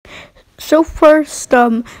So first,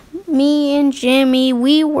 me and Jimmy,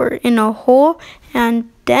 we were in a hole, and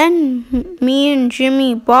then me and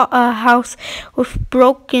Jimmy bought a house with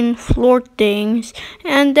broken floor things,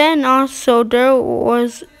 and then also there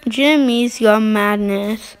was Jimmy's Gum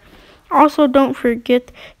Madness. Also, don't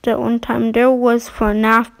forget that one time there was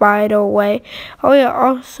FNAF, by the way. Oh yeah,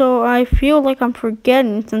 also, I feel like I'm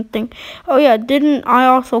forgetting something. Oh yeah, didn't I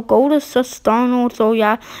also go to Sustanos? Oh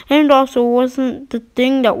yeah, and also wasn't the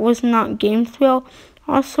thing that was not Gamesvill?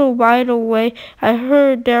 Also, by the way, I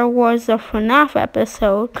heard there was a FNAF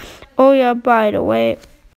episode. Oh yeah, by the way.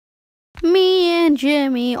 Me and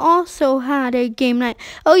Jimmy also had a game night.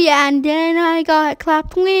 Oh yeah, and then I got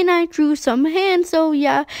clapped when I drew some hands. Oh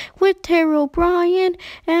yeah, with Terry O'Brien.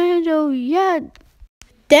 And oh yeah,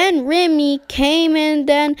 then Remy came, and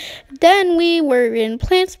then we were in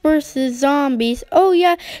Plants vs. Zombies. Oh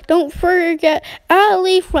yeah, don't forget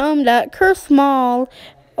Ali from that Curse Mall.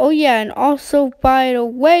 Oh yeah, and also, by the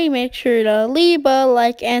way, make sure to leave a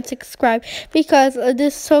like and subscribe, because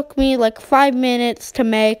this took me like 5 minutes to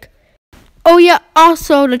make. Oh yeah,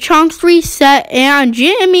 also the chunks reset and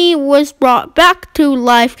Jimmy was brought back to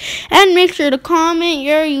life. And make sure to comment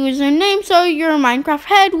your username so your Minecraft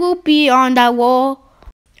head will be on that wall.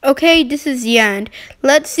 Okay, this is the end.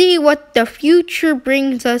 Let's see what the future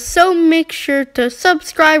brings us, so make sure to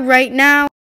subscribe right now.